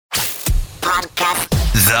Podcast.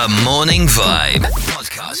 The Morning Vibe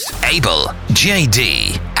Podcast. Abel,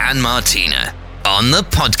 JD, and Martina on the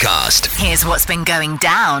podcast. Here's what's been going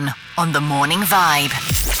down on The Morning Vibe.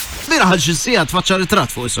 Mira ħalġissija tfaċċa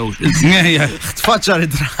ritrat fuq socials. Tfaċċa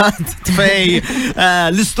ritrat fej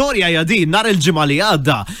l-istorja jadin nar il-ġimgħa li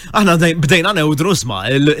għadda. Aħna bdejna newdru sma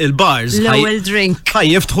il-bars. L-ewwel drink.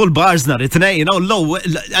 Jiftħu l-bars nar it-tnejn,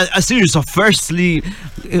 a series of firsts li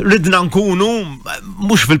ridna nkunu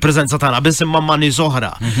mhux fil-preżenza tagħna biss imma ma' nies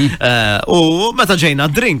oħra. U meta ġejna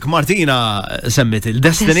drink Martina semmit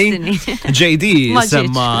il-Destiny, JD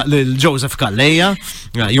semma lil Joseph Calleja,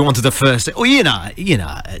 you wanted the first. U jiena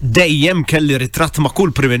dejjem kelli ritratt ma'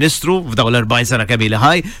 kull Prim Ministru f'daw l-40 sena kemm ili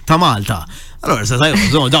ħaj ta' Malta. Allora, sa'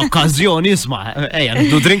 da' okkażjoni, isma'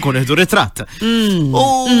 nħdu drink u nħdu ritratt.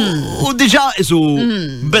 U diġa isu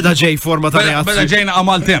beda ġej forma ta' reazzjoni. Beda ġejna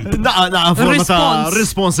għamal temp. Forma ta'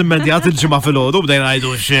 respons immedjat il-ġimgħa fil-ħodu, bdejna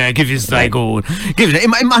għajdu kif jista' jkun.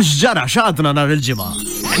 Imma x'ġara x'għadna nar il-ġimgħa.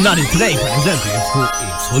 Nar it-tnejn, per eżempju, jiftu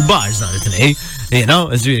l-bars nar it-tnejn.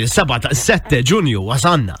 7 Ġunju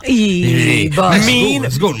wasanna. Min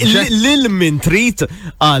lil-min trit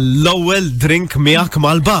għall-ewwel drink miegħek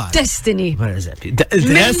mal-bar. Destiny. Per eżempju.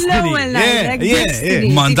 Destiny.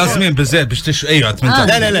 Manda żmien biżgħet biex tixu ejja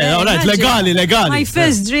legali. My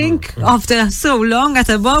first drink after so long at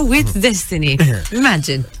a bar with Destiny.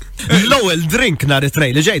 Imagine. L-ewwel drink nar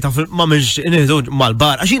it-trej li ġejta ma mhix nieħdu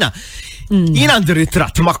mal-bar għax jiena għandi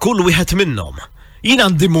ritratt ma' kull wieħed minnhom. Jien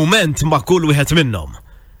għandi moment ma' kull wieħed minnhom.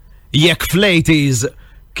 Jekk fl-80s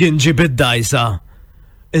kien ġib id-dajsa,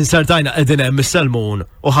 insertajna qegħdin hemm is-selmun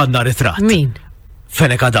u ħadna ritratt. Min?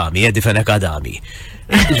 Fenek Adami, Edi Fenek Adami.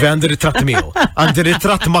 Għandi ritratt miegħu, għandi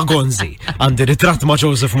ritratt ma' Gonzi, għandi ritratt ma'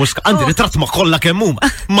 Joseph Muscat, għandi ritratt ma' kollha kemm huma.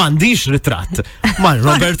 M'għandix ritratt ma'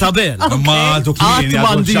 Robert Abel.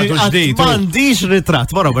 M'għandix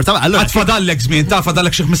ritratt ma' Robert Abel. Għad fadallek żmien,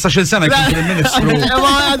 fadallek xi 15-il sena jkun Prim Ministru.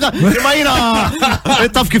 Ma jiena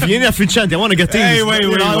taf kif jien effiċjenti, I wanna get things. I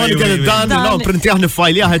wanna get it done, printjaħ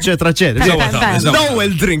nifajljaħ, eċetera, eċetera.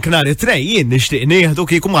 L-ewwel drink nhar it-trej jien nixtieq nieħdu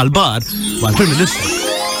kieku mal-bar mal-Prim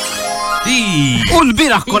Ministru. U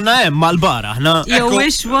l-biraħ konna hemm mal-bar aħna. Your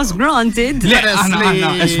wish was granted. Le,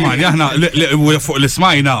 aħna fuq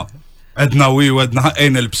l-ismajna edna u edna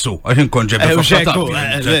ħaqajn il-bsu, għaxin konġej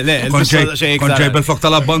bil-flok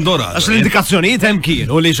tal-abbandora. Għax l-indikazzjonijiet hemm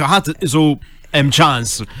kienu li xi ħadd isu hemm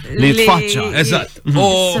ċans li tfaċċa. Eżatt.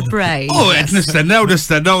 Surprise. Qed nistennew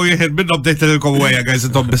jieħed minnhom bdejt lilkom wejja guys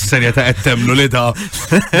intom bis-serjetà qed temmlu li da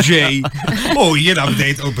ġej. Jiena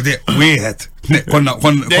bdejt wieħed. Konna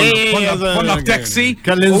b'taxi.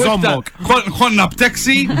 Kelli nżommok. Konna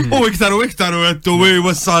b'taxi u iktar u għettu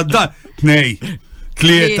wissa dan. 2,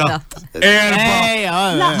 3, 4.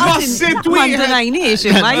 Mandonajniex,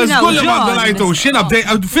 imma xina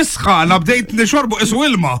bdejt fisħana bdejt nixorbu isu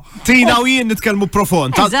ilma. Tina u jien nitkellmu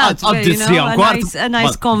profond. Għaddissija u kwart. A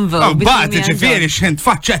nice convo. Bat ġifieri xint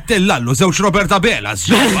faċċett il-lallu żewġ Roberta Bela. It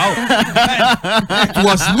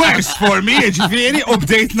was worse for me ġifieri u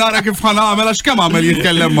bdejt nara kif ħanamel għax kemm għamel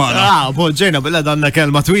jitkellem magħna. Poġġejna billa danna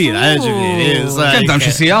kelma twila, ġifieri. Kemm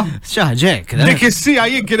xi sija? Xaħġek. Dik is-sija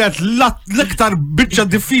jien kienet l-iktar biċċa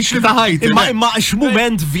diffiċli ta' ħajti. Imma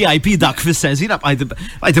x'mument VIP dak fis-sens, jiena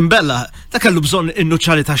bqajt imbella, ta' kellu bżonn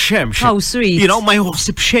in-nuċċali ta' xemx. How sweet. Ma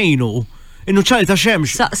jħossib xejnu. In-nuċċali ta' xemx.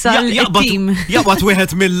 Jaqbad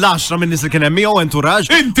wieħed mill-10 minn nies li kien hemm miegħu enturaġ.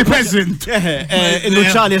 Inti peasant.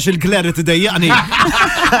 In-nuċċali għax il-gleri tidejjaqni.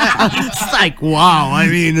 Like wow, I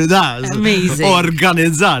mean that's amazing.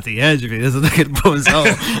 Organizzati, ġifieri dak il-punt.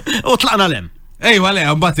 U tlaqna lem. Ejwa le,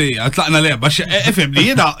 mbagħad tlaqna lem għax efhem li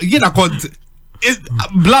jiena kont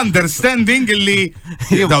bl-understanding illi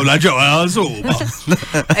dawla ġewa għalżu.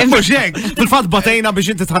 Mux hekk. Fil-fatt batejna biex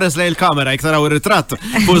inti tħares lej il-kamera jek taraw il-ritratt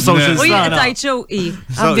fuq social media. U jien tajt xewqi.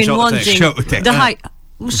 I've been wanting the high.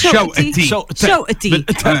 Xewqti.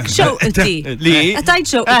 Tajt xewqti.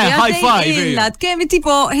 High five. Kemm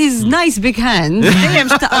tipo his nice big hand. Dejjem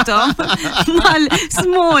xtaqtom.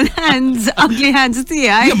 Mal-small hands, ugly hands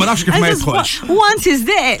tiegħi. Jien ma nafx kif ma jidħolx. Once is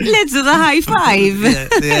there, let's do the high five.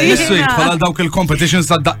 Jissu jidħol għal dawk il-competitions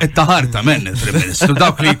ta' daqq it-taħarta men, Ministru.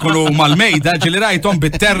 Dawk li jkunu mal-mejda ġili rajthom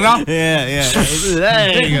bit-terra.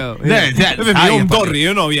 Jom dorri,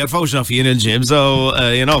 jerfaw xafin il-ġim, so,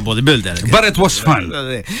 bodybuilder. But it was fun.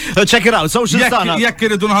 Check it out, social stana. Jekk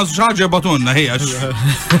irridu nħassu xaġa batunna, ħijax.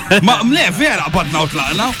 Ma mle, vera, batna u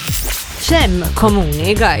tlaqna. ċem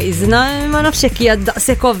komuni, guys, ma nafx jekk hija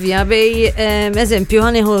daqshekk ovvja bej eżempju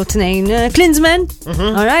ħanieħu tnejn Klinsman,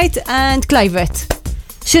 all right, and Clivet.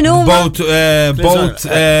 X'inhu? Both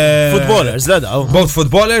footballers, daw. Both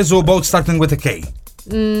footballers u both starting with a K.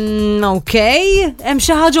 Okay, hemm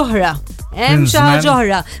xi ħaġa oħra. Hemm xi ħaġa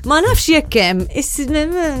oħra. Ma nafx jekk hemm,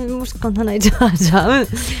 mhux kont ngħid ħaġa.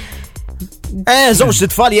 Żewġ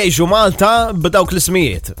titfal jgħixu Malta b'dawk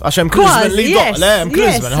l-ismijiet. Għax hemm Klinsman li doq, le hemm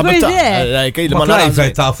Klinsman.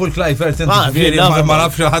 Clivert tafu l-Clivert ma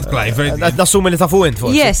nafx ħadd Clivert. Nassumi li tafu int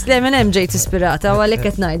forsi. Yes, le minn hemm ġejt ispirata u għalhekk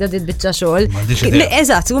qed ngħidha dit biċċa xogħol.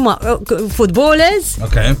 Eżatt, huma footballers,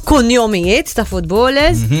 kunjomijiet ta'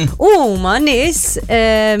 footballers, huma nies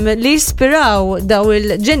li jispiraw daw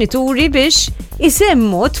il-ġenituri biex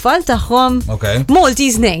isemmu tfal tagħhom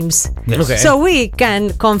Maltese names. So we can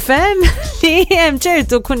confirm li hemm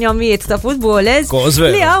ċertu kunjomijiet ta' footballers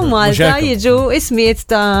li hawn Malta jiġu ismijiet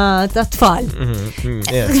ta' tfal.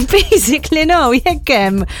 Basically no, jekk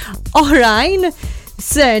hemm oħrajn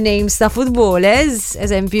surnames ta' footballers,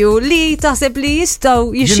 eżempju, li taħseb li jistaw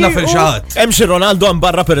Jilna fil-ċaħat. Hemm xi Ronaldo hemm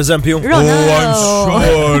barra pereżempju.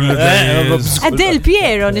 Del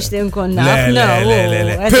Piero nixtieq nkun naf.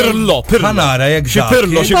 Pirlo. Ħanara jekk xi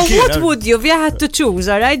Pirlo xi What would you if you had to choose,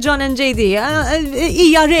 all right, John and JD?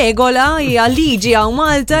 Hija regola, hija liġi hawn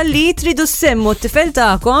Malta li tridu semmu t-tifel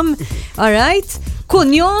tagħkom, all right?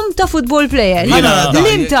 Kun jom ta' football player.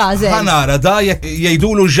 Lim tażel. Ħanara da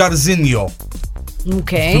jgħidulu Jarzinho.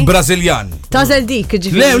 Okay. Braziljan. Tażel dik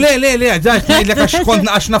ġifieri. Le, da ngħidlek għax kont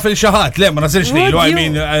naqaxna fil-xaħat, le ma nażilx lilu, I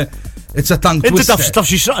mean it's a tongue twister. Inti taf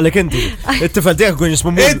xi xraqlek inti. It-tifel tiegħek kun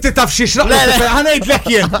jismu Inti taf xi xraqlek, ħanejdlek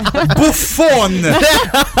jien. Buffon.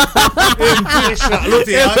 Inti xraqlu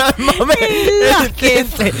tiegħek. Min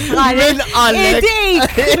għalek.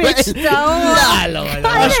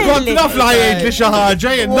 Għax kont naf li ħajjed li xi ħaġa,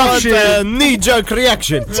 jien naf xi knee-jerk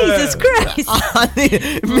reaction. Jesus Christ.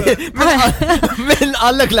 Min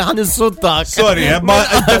għalek li ħan insuttak. Sorry, ma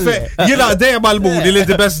jiena dejjem għalmuni li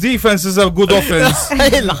the best defense is a good offense.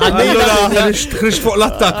 Ħriġ fuq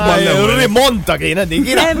l-attak rimonta kiena dik.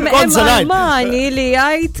 Mani li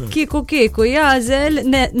jgħid kiku jażel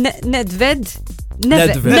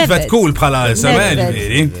Nedved cool bħala semel.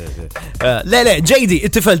 Le, JD,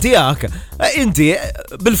 it-tifel tiegħek, inti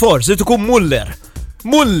bil-fors tkun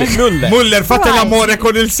Muller fatta l-amore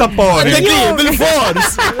con il sapore.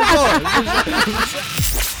 Bil-fors.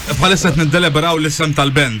 Bħalissa t-niddeliberaw l-isem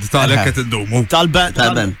tal-band tal-ek qed iddumu. Tal-band.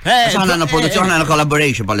 X'aħna għandna produzzjoni għandna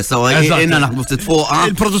collaboration bħalissa inna naħdmu ftit fuqha.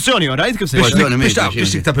 Il-produzzjoni, right? Kif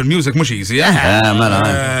biex tikteb il-music mhux easy, Mela.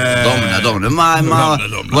 Domna. Ma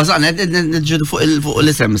wasalna nġidu fuq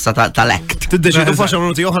l-isem tal-act. Tiddeċidu faċa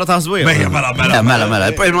minuti oħra taħsbu. Mela.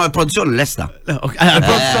 Il-produzzjoni lesta.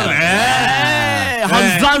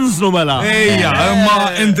 Ħanżanżlu mela. Ejja,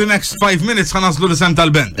 ma in the next 5 minutes ħanazlu l-isem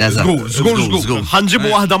tal-band. Żgur.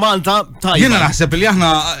 Ħanġibu waħda Malta tajba. Jiena naħseb li aħna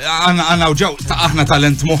aħna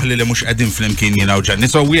talent moħli li mhux qegħdin flimkien jiena u Ġenni,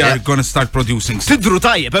 so we are gonna start producing. Tidru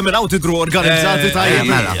tajjeb, hemm hawn tidru organizzati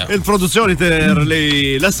tajjeb. Il-produzzjoni tidher li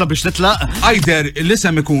lessa biex titlaq. Either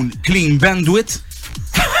l-isem ikun Clean Bandwidth.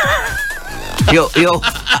 Yo,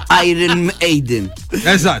 Iron Maiden.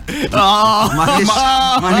 Eżatt. Ma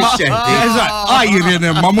nixxerti. Eżatt, Iron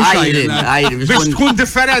imma mhux Iron. Biex tkun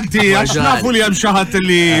differenti għax nafu li hemm xi ħadd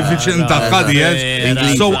li viċin tagħha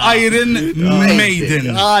so Iron Maiden.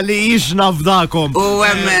 Li jixnaf dakom. U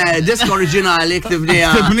hemm disk oriġinali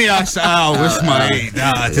ktibniha. Ktibniha isma'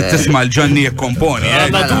 tisma' l-Ġanni jikkomponi.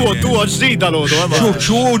 Tu ġdida l-għodu.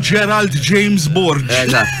 Ċu Gerald James Borg.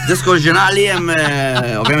 Eżatt, disk oriġinali hemm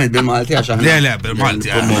ovvjament bil-Malti għax Le, bil-Malti.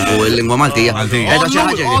 U l-lingwa Maltija.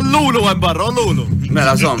 Allulu hemm barra, allulu.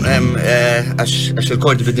 Mela, żomm, għax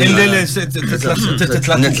il-kord fid-din.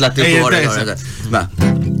 Nitlat il-kord.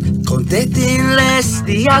 Kontentin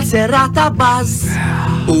lesti għal serrata bazz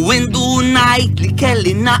u indu najt li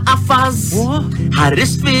kelli naqafaz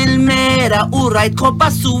ħarris fil-mera u rajt kobba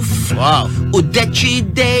suf u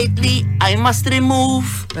deċidejt li I must remove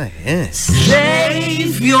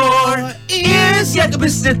Shave your ears jek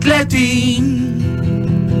bis-tletin.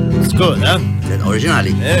 It's good, huh?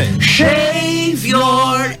 Oriġinali. Shave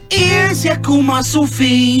your ears jek huma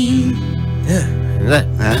sufin.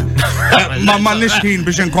 Ma nixħin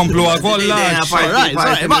biex nkomplu għakolla.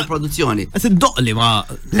 Produzzjoni. Għet doqli ma.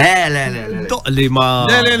 Le. Doqli ma.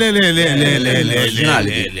 Le.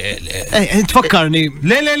 Tfakkarni.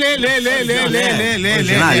 Le.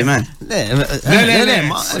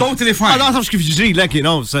 Totally fine. Għadha tafx kif ġri lek, you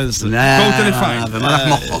know, sense. Totally fine.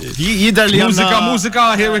 Jidher li Mużika,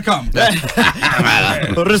 here we come.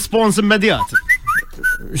 Respons immedjat.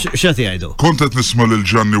 X'qed jgħidu? Kont qed nisma' lil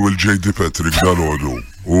Ġanni u l-JD Patrick dal-għodu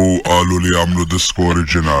u qalu li għamlu disko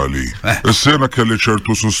oriġinali. Is-sena kelli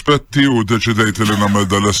ċertu suspetti u deċidejt li nagħmel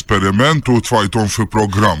dal-esperiment u tfajthom fi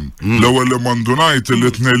programm. L-ewwel li mandunajt li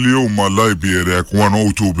tnejn huma l-IBREC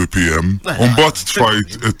 102 BPM, u mbagħad tfajt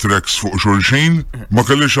it-tracks fuq xulxin, ma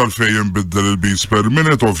kellix għalfejn inbiddel il-beats per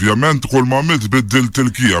minute, ovvjament kull ma għamilt biddilt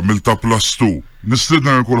il-kija milta +2.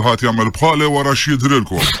 Nistidna kulħadd jagħmel bħali wara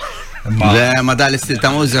x'jidrilkom. Le, ma dal-istil ta'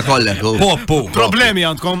 mużika kollek. Poppu. Problemi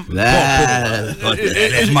għandkom?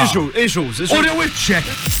 Issues. Uri witċek.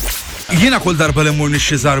 Jiena kull darba li mmur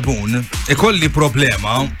nixxi zarbun, ikolli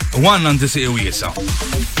problema, one għandi siqi wiesa.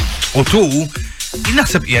 U tu,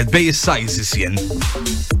 naħseb qiegħed bej is-sizes jien.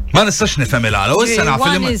 Ma nistax nifhem il-għala, u issa naf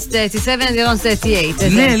li One is 37 and the other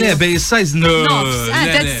 38. Le, bej is-size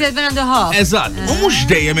 37 and a half. Eżatt, u mhux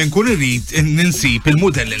dejjem inkun irid ninsib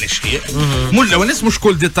il-mudell li nixtieq. Mhux l-ewwel nies mhux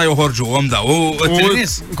kull ditta joħorġuhom daw, u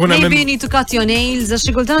t-nies. Maybe you need to cut your nails, għax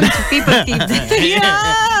xi kultant people keep.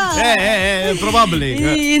 Probably.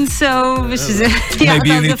 So,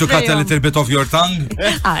 Maybe you need to cut a little bit of your tongue.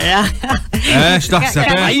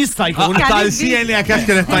 X'taħseb? Ma jista' jkun tal-sieni għak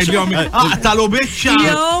kienet tajbjom. Aqtalu biċċa.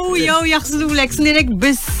 Jew jaħslulek snirek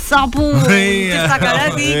bis-sabun.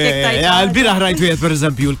 L-biraħ rajtu jgħed per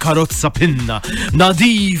eżempju l-karozza pinna,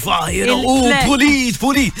 nadifa, pulit.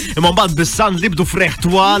 Imma mbagħad bis-san li bdu freħ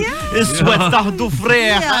twal, is-swed taħdu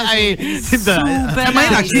freħ. Ma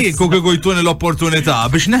jena kieku kikujtuni l-opportunità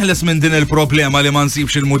biex neħles minn din il-problema li ma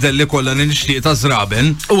nsibx il-modelli kollha li nixtieq ta'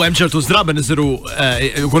 żraben. U hemm ċertu żraben isiru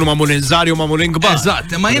jkunu magħmulin żgħar jew magħmulin kbar.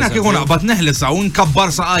 Eżatt, ma jiena kieku naqbad neħlesha u nkabbar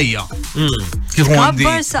saqajja. Kieku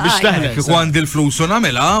għandi l-flus u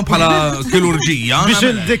nagħmilha bħala kirurġija. Biex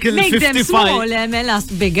dik il-55.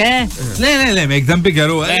 Le, make them bigger.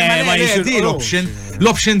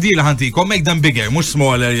 L-option di li ħantikom, make them bigger, mux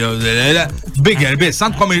smaller, bigger, biss,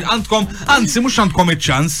 għandkom, anzi, mux għandkom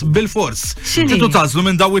il-ċans, bil-fors. Titu tazlu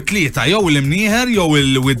minn daw it-tlieta, jew il-mnieħer, jew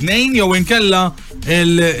il-widnejn, jew inkella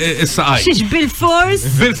il-saqaj. Xiex bil-fors?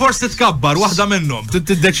 Bil-fors titkabbar, wahda minnom,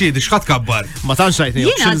 tiddeċidi x'ħat kabbar. Ma tantx għajtni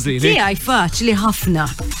options di. Tiegħi faċli ħafna.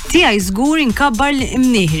 Tiegħi żgur inkabbar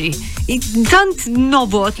l-imnieħri. Tant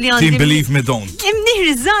nobot li għandi. Believe me don't.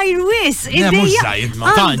 Imnieħri żgħir wis. Mhux żgħir. Ma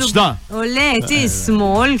tantx da. U le,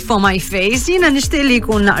 small for my face, jina nishtiq li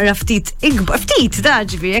jkun naqra ftit ikbar, ftit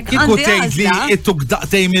daġbik. Kiku tgħid li ittuk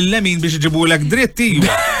daqtej mill-lemin biex iġibulek dritti.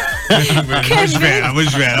 Mhux vera.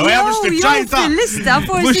 Mhux tiċċajta. Fil-lista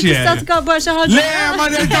forsi tista' tkabbar xi ħaġa. Le, ma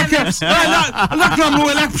nilta kif. Dak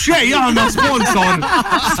nagħmluhekk b'xejn aħna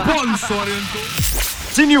sponsor.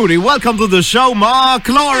 Signori, welcome to the show, Mark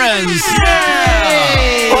Lawrence.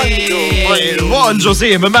 Bonġo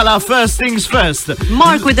si, mela first things first.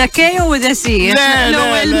 Mark with a K or with a C?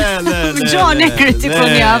 John Eckert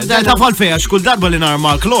ikun jabda. Ta' falfeja, xkull darba li nar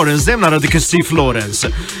Mark Lawrence, dem nara dik Steve Lawrence.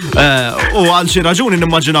 U għal xi raġuni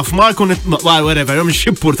nimmaġina f'Mark, whatever, mx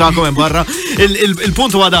xippurtakom hemm barra.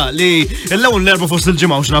 Il-punt huwa da li l-ewwel nerba fost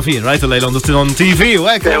il-ġimgħa u xnafir, right? Lejl on TV u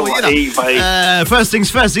hekk. First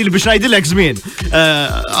things first, ili biex ngħidilek żmien.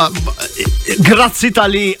 Grazzi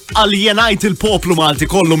tal-li għal-jenajt il-poplu Malti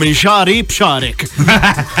kollu minn xari b'xarek.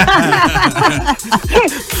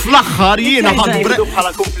 Fl-axħar jiena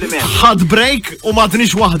ħad break u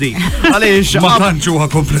madnix wahdi. Għaliex. Ma tanċuħa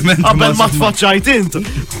kompliment. Għabel ma tfaċċajt int.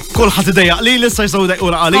 Kullħat id-dejja li l-issa jisaw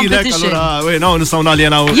dejqura għalilek. Allora, nistaw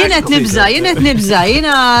naljenaw. Jenet nibza,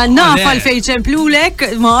 jena nafa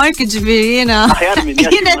l-fejċemplulek, Mark, ġviri jena.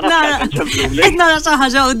 Jenet nara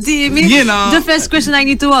xaħġa u d-dimi. The first question I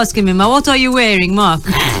need to ask him, what are you wearing, Mark?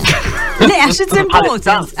 Le, għax it's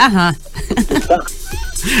important. Aha.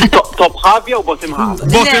 Top half jew bottom half?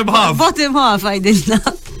 Bottom half. Bottom half, għajdilna.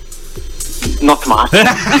 Not much.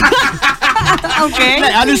 Okay.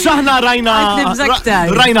 Għalli xaħna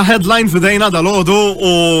rajna headline fidejna dal-ħodu u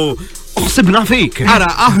uħsibna fik. Ara,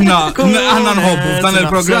 aħna nħobbu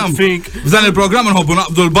f'dan il-program nħobbu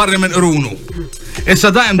naqbdu l-barri minn Irunu.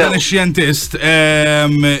 Issa dajem dan il-xjentist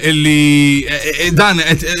illi dan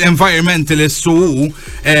environmentalist u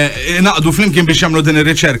naqdu flimkien biex jamlu din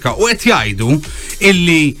ir-riċerka u qed jgħidu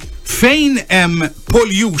illi fejn hemm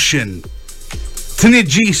pollution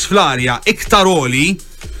tniġġis fl-arja iktar oli,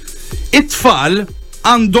 it-tfal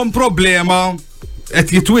għandhom problema qed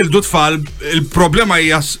jitwildu tfal, il-problema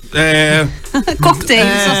hija cocktail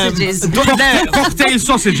sausages. Cocktail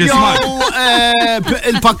sausages,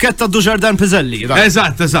 il-pakket ta' Dujardin Pizzelli.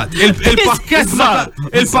 Eżatt.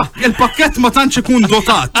 Il-pakket ma tantx ikun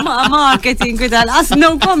dotat. Ma marketing tal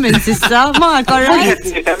no comments issa, Mark, alright?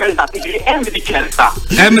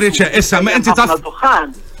 Hemm riċerka, issa ma inti taf.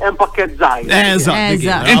 hemm pakket żgħir. Eżatt.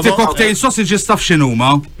 Inti cocktail sausages taf x'inhuma?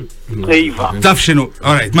 Iva. Taf x'inhu?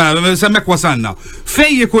 Alright, ma semmek wasalna.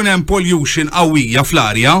 Fejn ikun hemm pollution qawwija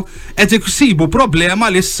fl-arja, qed iksibu problema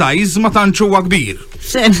li s-sajż ma tantx huwa kbir.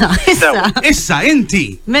 X'inha, issa. Issa inti.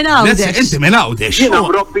 Minn Għawdex. Inti minn Għawdex. Jiena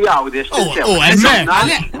mrobbi Għawdex.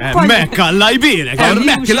 Hemmhekk Alla jbirek.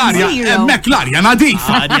 Hemmhekk l-arja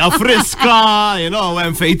nadifa. Arja friska,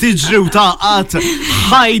 hemm fejn tiġri u taqgħat.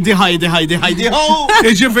 Ħajdi ho!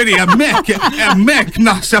 Ġifieri hemmhekk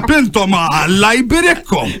naħseb intom Alla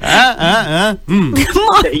jbirikkom.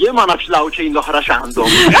 Jien ma nafx l-awċin l-oħra x'għandhom.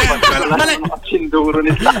 X'induru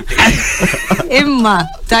nitlaq. Imma,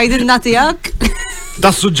 tajdilna tiegħek?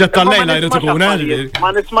 Das suġġett tal-lejla jrid ikun Ma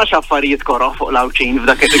nismax affarijiet koroħ fuq l-awċin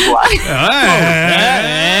f'dak it-igwar.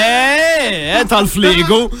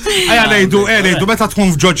 Tal-fliegu. Ejja ngħidu meta tkun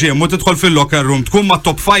f'ġoġim u tidħol fil-locker room tkun ma'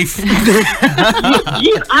 top 5.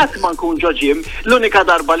 Jien qatt ma nkun ġoġim, l-unika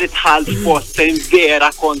darba li tħall f'post fejn vera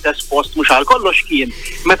kont espost mhux għal kollox kien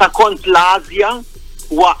meta kont l-Asja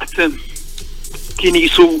waqt kien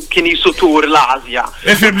jisu tur l-Asja.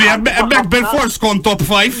 Ifimni, hemmhekk bil-fors kont top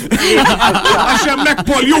 5. Għax hemmhekk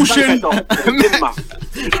pollution.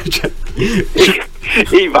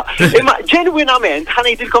 Iva, imma ġenwinament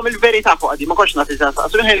ħanejdilkom il-verità fuq għadi, ma konx nagħti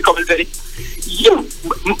saqsu, ħanejdilkom il-verità.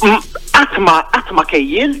 Għatma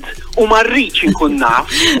kejjilt u marriċ nkun naf,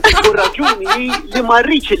 u raġuni li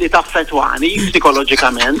marriċ li taffetwani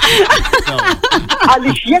psikologikament.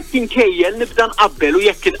 Għalix jekk inkejjel nibda nqabbel u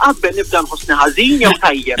jekk inqabbel nibda nħossni ħażin jew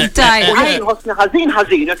tajjeb. U jekk inħossni ħażin,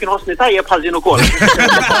 jekk inħossni tajjeb ħażin ukoll.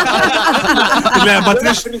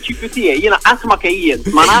 Il-prinċipju tiegħi jiena qatt ma kejjilt,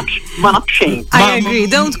 ma nafx xejn. I agree,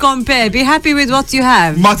 don't compare, be happy with what you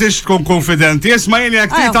have. Ma tix tkun konfidenti, isma' jien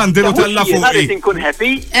jekk trid għandi rutella fuqi. Nkun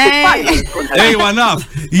happy. Ejwa naf,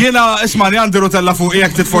 jiena isma' għandi rutella fuqi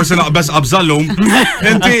jekk titforsi naqbes qabżallum.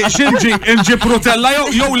 Inti x'inġib rutella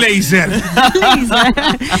jew laser.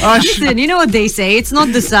 Listen, you know what they say, it's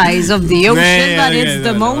not the size of the ocean, but it's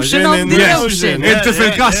the motion of the ocean. Inti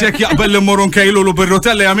fil-każ jekk jaqbel li mmorru nkejlulu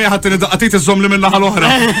bir-rutella ja mieħ ħadd daqqatit iżżomm li min-naħa l-oħra.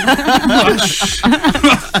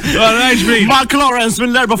 Ma' Clarence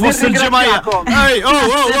mill-erba' fost il-ġimgħa.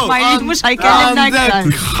 Ma jrid mhux ħajkellimna aktar.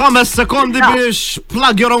 5 sekondi biex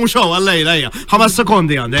plug your own show għallejla hija. 5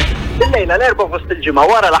 sekondi għandek. Illejla l-erba' fost il-ġimgħa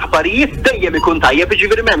wara l-aħbarijiet dejjem ikun tajjeb,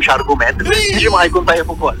 jiġifieri m'hemmx argument. Il-ġimgħa jkun tajjeb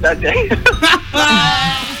ukoll.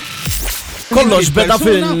 Kollox beda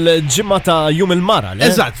fil-ġimma ta' Jum il-Mara, le?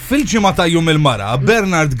 Eżatt, fil-ġimma ta' Jum il-Mara,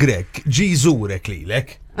 Bernard Grek ġi żurek lilek.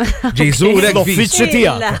 Ġejżurek l-uffiċċju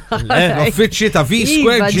tiegħek. L-uffiċċju ta'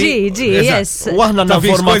 V-Square ġi, yes. Waħna għandna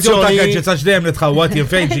informazzjoni ta' gadgets għax dejjem nitħawwat jien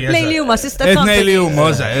fejn ġi. Lejli huma sista Lejli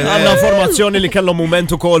huma, għandna informazzjoni li kellhom mument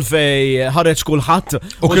ukoll fej ħareġ kulħadd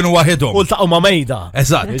u kienu waħedhom. U ltaqgħu ma' mejda.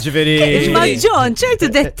 Eżatt. Ġifieri. Ma' John, ċertu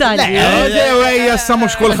dettalji. Ejja sa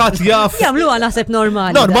mhux kulħadd jaf. Jagħmluha naħseb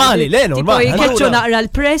normali. Normali, le normali. Jkeċċu naqra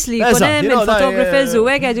l-press li jkun hemm il-photographers u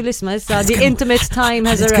hekk għidu l-isma' issa the intimate time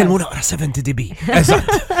has arrived. Tkellmu naqra 70 dB. Eżatt.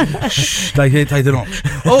 Tajdilomx.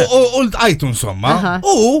 U l-tqajtu insomma.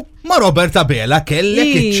 U ma Robert Abela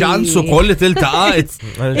kellek iċ-ċans ukoll li tiltaqa'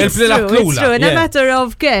 il-flila klula. It's true, in a matter of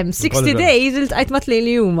kem, 60 days il-tqajt ma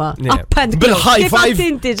tlejli huma. Bil-high five.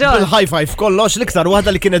 Bil-high five kollox l-iktar waħda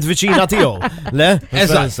li kienet viċina tiegħu. Le?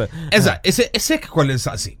 Eżatt, isek koll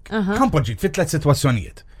insaqsik. Kam poġġiet fit 3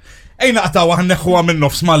 sitwazzjonijiet. Ejna qtaw neħħuha minn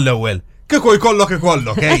nofs mal-ewwel. Kiku jkollok,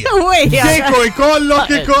 ejja. Kiku jkollok,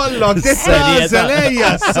 tittażel,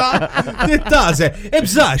 ejja, tittażel.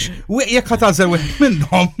 Ibżax, jekk ħatażel wieħed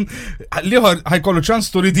minnhom, liħor ħajkollu ċans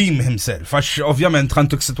to redeem himself, għax ovvjament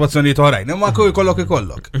ħantuk situazzjonijiet oħrajn, imma kiku jkollok.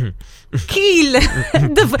 Kiel!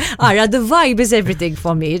 The vibe is everything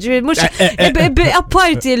for me.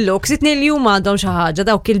 Apparti l-looks, it-nejn li huma għandhom xi ħaġa,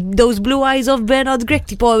 dawk those blue eyes of Bernard Grek,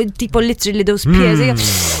 tipo literally those pears.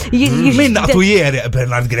 Min naqtu jereq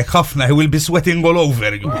Bernard Grek ħafna, he will be sweating all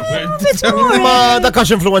over. Ma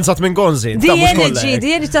dakax influenzat minn Gonzi. The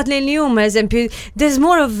energy tat lejn li huma, eżempju, there's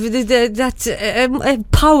more of that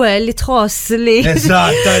power li tħoss li.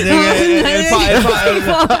 Eżatt,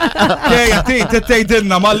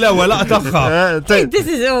 tgħidilna mal-ewwel tagħha. This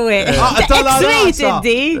is always X-rated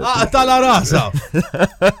di. Tala rasa.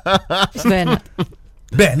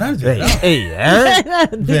 Bernard? Vera?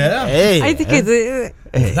 I think it's...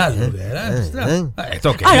 I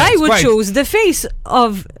would choose the face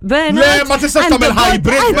of Bernard and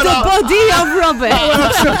the body of Robert.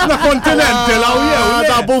 Sibna kontinenti law jew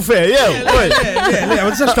ta' buffet jew.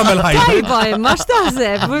 Ma tistax tagħmel hybrid. Tajba, ma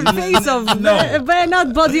x'taħseb face of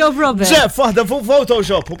Bernard, body of Robert. Jeff, waħda fuq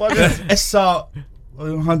Photoshop. Issa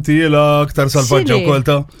ħanti jiela aktar salvaġġa wkoll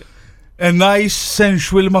ta' A nice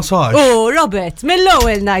sensual massage. Oh, Robert,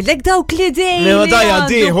 mill-ewwel ngħidlek dawk l-idej.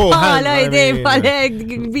 Bħala idej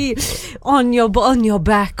on your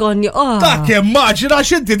back, on your. Dak immaġina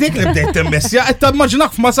x'inti dik li bdejt timmissja, qed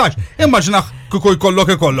timmaġinak f'massaġġ. Immaġinak kieku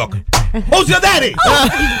jkollok. Who's your daddy?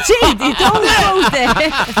 JD, don't go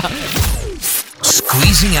there.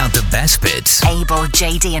 Squeezing out the best bits. Abel,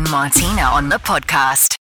 JD and Martina on the podcast.